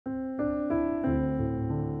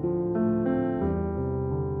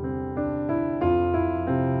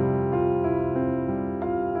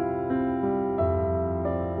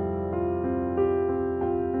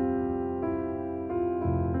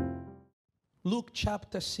Luke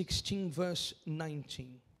chapter 16, verse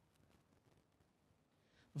 19.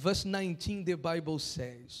 Verse 19, the Bible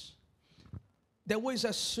says, there was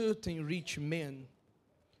a certain rich man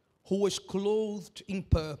who was clothed in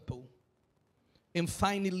purple and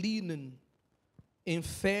fine linen and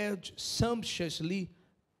fed sumptuously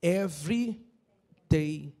every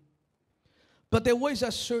day. But there was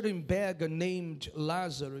a certain beggar named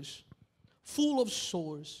Lazarus, full of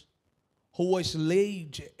sores, who was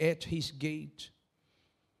laid at his gate,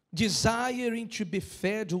 desiring to be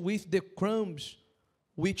fed with the crumbs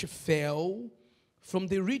which fell from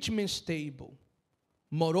the rich man's table.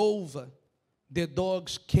 Moreover, the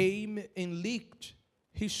dogs came and licked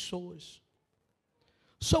his sores.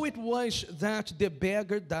 So it was that the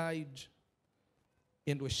beggar died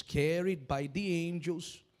and was carried by the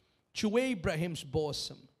angels to Abraham's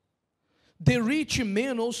bosom. The rich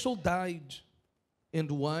man also died and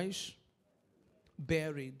was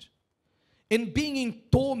buried. And being in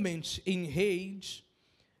torments in Hades,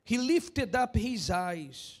 he lifted up his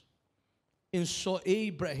eyes and saw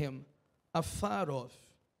Abraham afar off,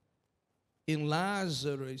 and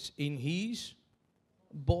Lazarus in his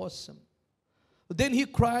bosom. Then he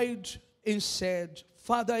cried and said,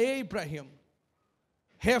 Father Abraham,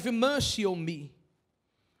 have mercy on me,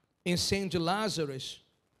 and send Lazarus,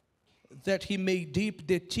 that he may dip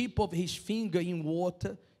the tip of his finger in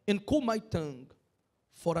water and cool my tongue,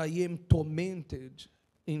 for I am tormented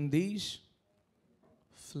in these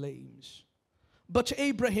flames. But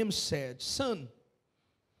Abraham said, Son,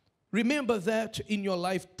 remember that in your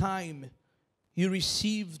lifetime you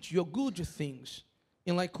received your good things,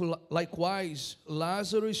 and likewise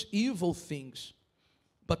Lazarus evil things.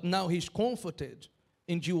 But now he's comforted,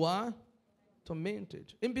 and you are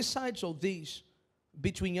tormented. And besides all this,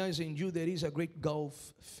 between us and you there is a great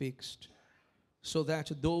gulf fixed, so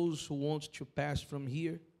that those who want to pass from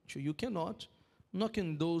here to you cannot, nor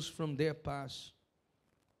can those from there pass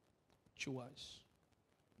to us.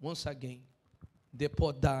 Once again, the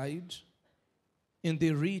poor died, and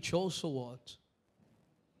the rich also what?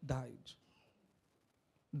 Died.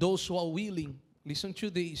 Those who are willing, listen to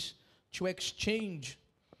this, to exchange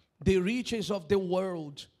the riches of the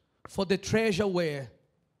world for the treasure where?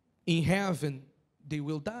 In heaven, they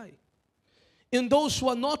will die. And those who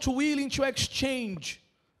are not willing to exchange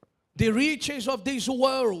the riches of this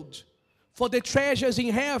world for the treasures in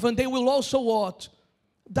heaven, they will also what?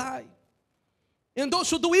 Die. And those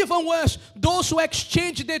who do even worse, those who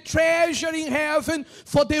exchange the treasure in heaven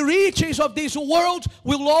for the riches of this world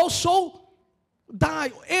will also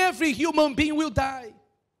die. Every human being will die.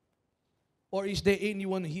 Or is there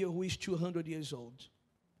anyone here who is 200 years old?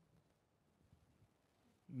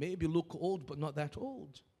 Maybe look old, but not that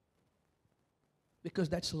old. Because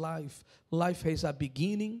that's life. Life has a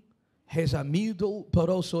beginning, has a middle, but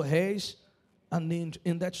also has an end.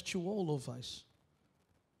 And that's to all of us.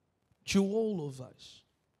 To all of us.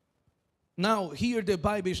 Now, here the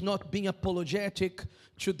Bible is not being apologetic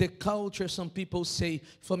to the culture. Some people say,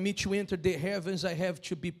 for me to enter the heavens, I have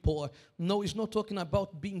to be poor. No, it's not talking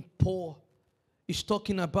about being poor. It's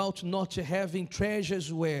talking about not having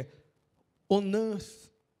treasures where? On earth.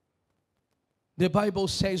 The Bible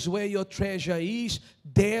says, where your treasure is,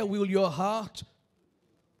 there will your heart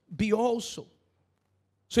be also.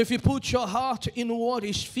 So if you put your heart in what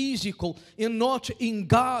is physical and not in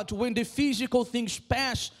God, when the physical things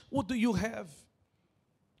pass, what do you have?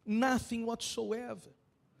 Nothing whatsoever.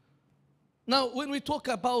 Now, when we talk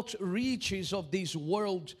about riches of this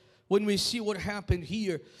world, when we see what happened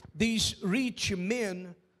here, these rich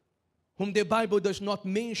men, whom the Bible does not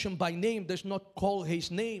mention by name, does not call his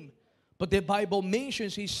name, but the Bible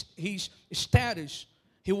mentions his status.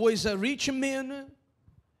 He was a rich man.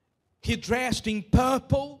 He dressed in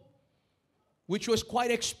purple, which was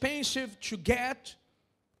quite expensive to get.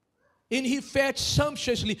 And he fed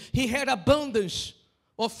sumptuously. He had abundance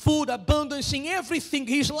of food, abundance in everything.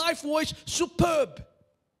 His life was superb.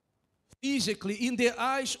 Physically, in the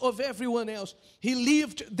eyes of everyone else. He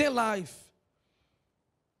lived the life.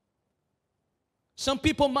 Some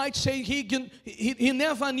people might say he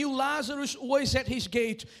never knew Lazarus was at his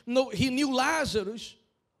gate. No, he knew Lazarus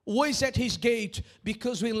was at his gate,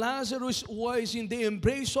 because when Lazarus was in the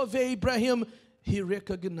embrace of Abraham, he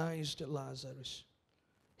recognized Lazarus.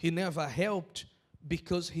 He never helped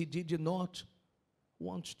because he did not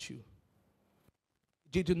want to.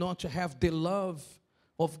 He did not have the love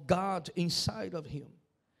of God inside of him.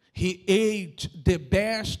 He ate the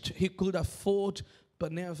best he could afford,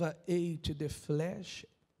 but never ate the flesh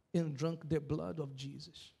and drank the blood of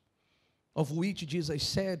Jesus. of which Jesus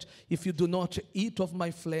said, if you do not eat of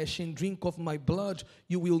my flesh and drink of my blood,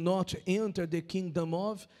 you will not enter the kingdom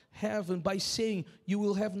of heaven, by saying, you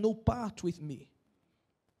will have no part with me.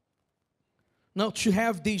 Now, to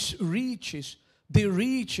have these riches, the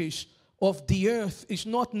riches of the earth, is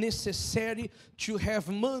not necessary to have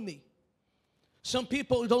money. Some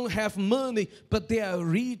people don't have money, but their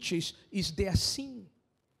riches is their sin.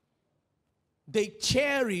 They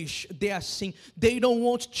cherish their sin. They don't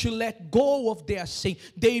want to let go of their sin.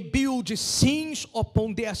 They build sins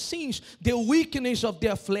upon their sins. The weakness of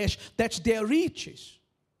their flesh, that's their riches.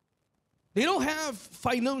 They don't have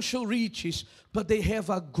financial riches, but they have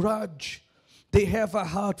a grudge. They have a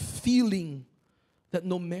hard feeling that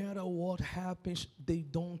no matter what happens, they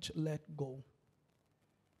don't let go.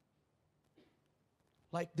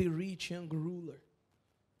 Like the rich young ruler.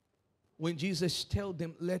 When Jesus tells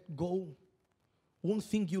them, let go. One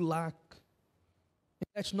thing you lack.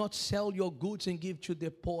 Let's not sell your goods and give to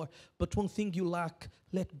the poor. But one thing you lack,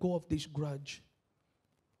 let go of this grudge.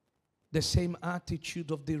 The same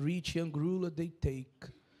attitude of the rich young ruler they take.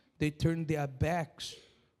 They turn their backs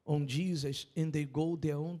on Jesus and they go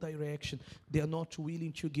their own direction. They are not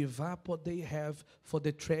willing to give up what they have for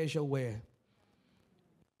the treasure where?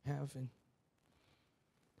 Heaven.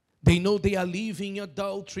 They know they are living in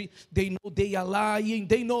adultery. They know they are lying.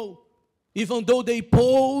 They know, even though they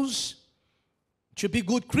pose to be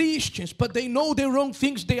good Christians, but they know the wrong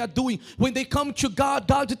things they are doing. When they come to God,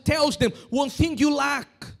 God tells them, one thing you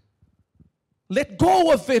lack, let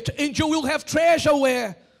go of it and you will have treasure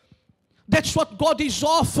where? That's what God is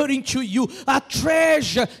offering to you, a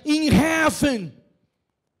treasure in heaven.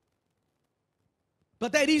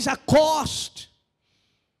 But there is a cost.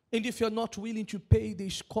 And if you're not willing to pay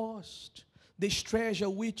this cost, this treasure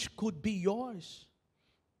which could be yours,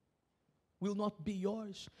 will not be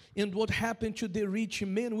yours. And what happened to the rich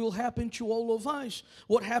man will happen to all of us.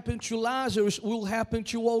 What happened to Lazarus will happen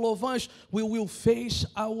to all of us. We will face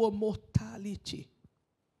our mortality.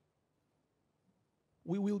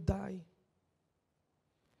 We will die.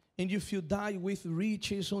 And if you die with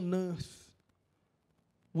riches on earth,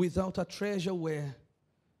 without a treasure where?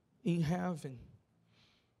 In heaven,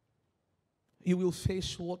 you will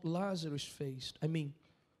face what Lazarus faced.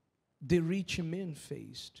 The rich man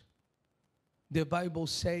faced. The Bible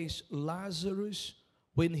says Lazarus,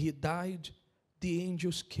 when he died, the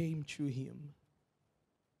angels came to him.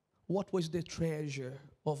 What was the treasure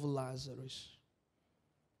of Lazarus?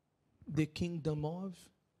 The kingdom of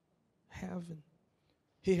heaven.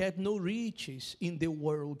 He had no riches in the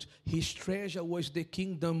world. His treasure was the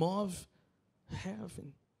kingdom of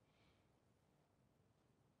heaven.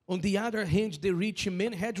 On the other hand, the rich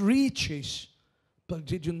man had riches, but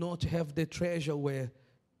did not have the treasure where?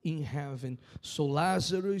 In heaven. So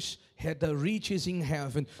Lazarus had the riches in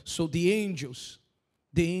heaven. So the angels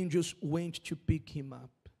went to pick him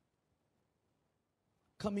up.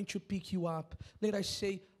 Coming to pick you up. Let us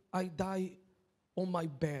say I die on my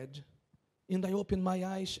bed, and I open my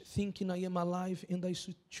eyes thinking I am alive, and I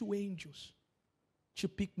see two angels to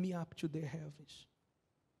pick me up to the heavens.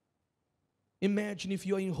 Imagine if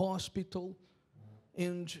you're in hospital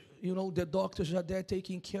and the doctors are there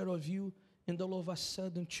taking care of you, and all of a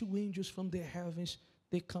sudden two angels from the heavens,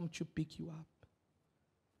 they come to pick you up.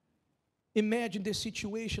 Imagine the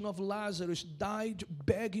situation of Lazarus, died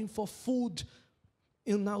begging for food,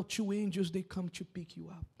 and now two angels, they come to pick you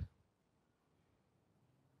up.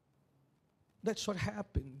 That's what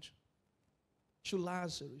happened to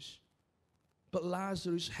Lazarus. But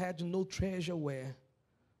Lazarus had no treasure where?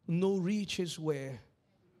 No riches where?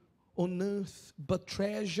 On earth, but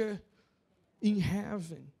treasure in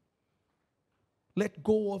heaven. Let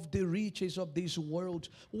go of the riches of this world.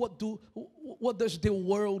 What does the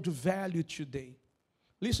world value today?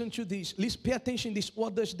 Listen to this. Pay attention to this.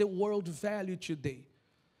 What does the world value today?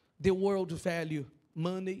 The world value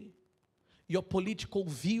money, your political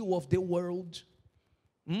view of the world.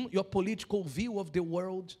 Your political view of the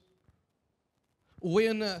world.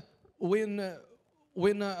 When a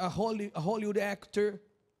Hollywood actor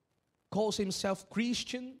calls himself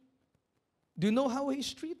Christian, do you know how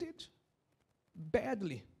he's treated?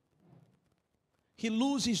 Badly. He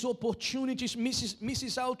loses opportunities,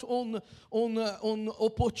 misses out on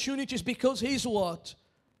opportunities because he's what?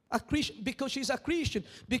 A Christian. Because he's a Christian.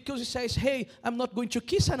 Because he says, hey, I'm not going to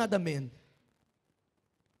kiss another man.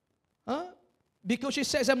 Because he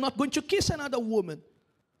says, I'm not going to kiss another woman.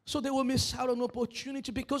 So they will miss out on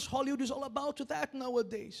opportunity because Hollywood is all about that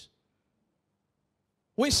nowadays.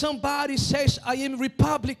 When somebody says, I am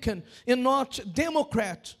Republican and not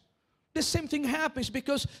Democrat, the same thing happens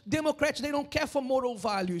because Democrats, they don't care for moral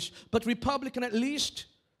values. But Republican, at least,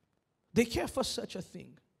 They care for such a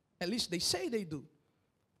thing. At least they say they do.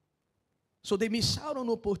 So they miss out on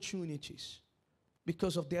opportunities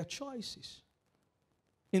because of their choices.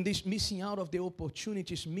 And this missing out of the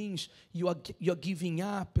opportunities means you're giving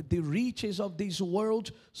up the riches of this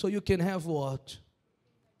world so you can have what?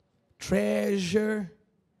 Treasure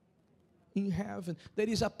in heaven. There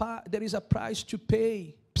is a price to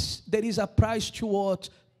pay. There is a price to what?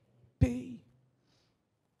 Pay.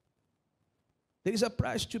 There is a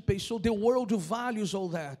price to pay. So the world values all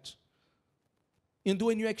that. And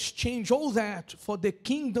when you exchange all that for the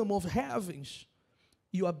kingdom of heavens,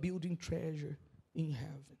 you are building treasure in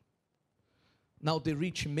heaven. Now the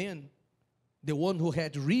rich man, the one who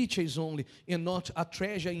had riches only and not a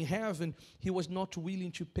treasure in heaven, he was not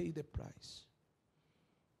willing to pay the price.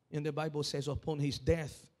 And the Bible says upon his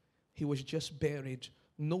death, he was just buried.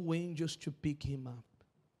 No angels to pick him up.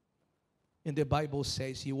 And the Bible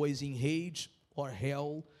says he was in Hades or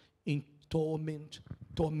hell, in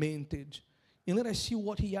tormented. And let us see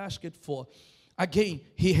what he asked for. Again,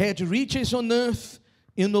 he had riches on earth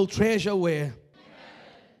and no treasure where?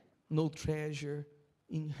 No treasure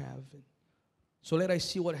in heaven. So let us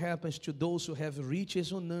see what happens to those who have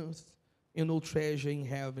riches on earth and no treasure in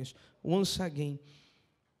heavens. Once again,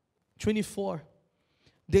 24.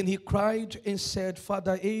 Then he cried and said,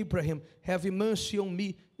 Father Abraham, have mercy on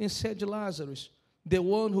me. And said Lazarus, the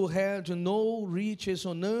one who had no riches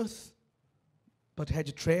on earth, but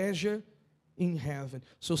had treasure in heaven.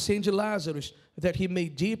 So send Lazarus, that he may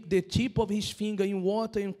dip the tip of his finger in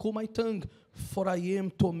water and cool my tongue, for I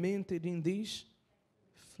am tormented in these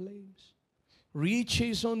flames.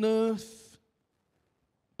 Riches on earth,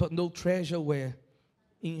 but no treasure where?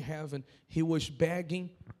 In heaven. He was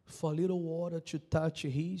begging for a little water to touch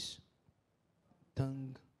his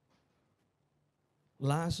tongue.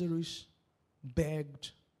 Lazarus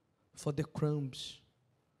begged for the crumbs.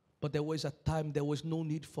 But there was a time there was no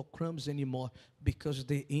need for crumbs anymore, because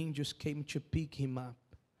the angels came to pick him up.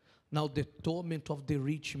 Now the torment of the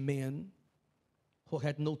rich man who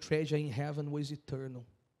had no treasure in heaven was eternal.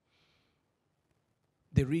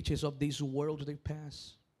 The riches of this world, they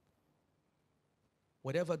pass.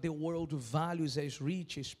 Whatever the world values as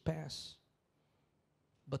riches pass.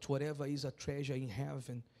 But whatever is a treasure in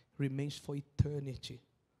heaven remains for eternity.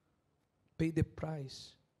 Pay the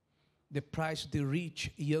price. The price the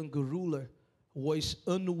rich young ruler was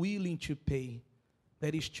unwilling to pay.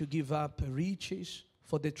 That is to give up riches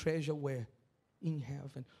for the treasure where? In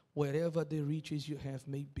heaven. Wherever the riches you have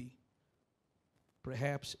may be.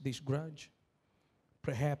 Perhaps this grudge.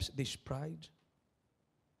 Perhaps this pride.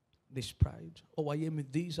 This pride. Oh, I am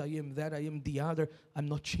this, I am that, I am the other. I'm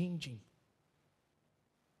not changing.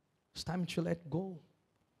 It's time to let go,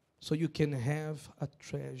 so you can have a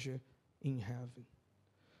treasure in heaven.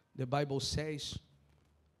 The Bible says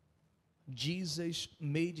Jesus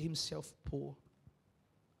made himself poor.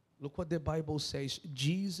 Look what the Bible says.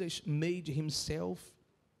 Jesus made himself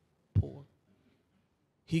poor.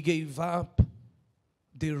 He gave up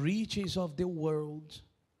the riches of the world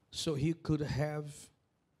so he could have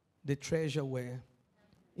the treasure where?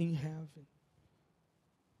 In heaven.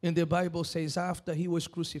 And the Bible says after he was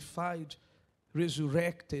crucified,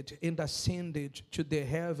 resurrected, and ascended to the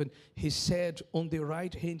heaven, he said on the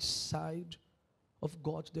right hand side of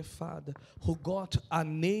God the Father, who got a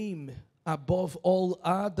name above all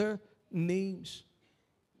other names.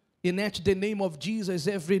 And at the name of Jesus,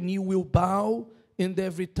 every knee will bow and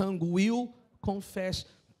every tongue will confess.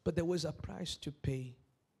 But there was a price to pay.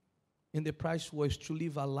 And the price was to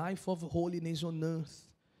live a life of holiness on earth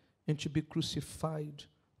and to be crucified,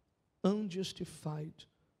 unjustified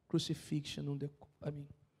crucifixion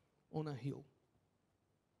on a hill.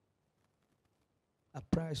 A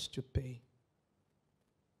price to pay.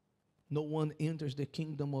 No one enters the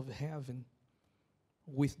kingdom of heaven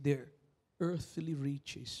with their earthly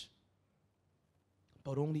riches,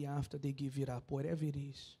 but only after they give it up, whatever it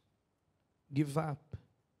is. Give up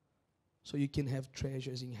so you can have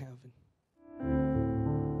treasures in heaven.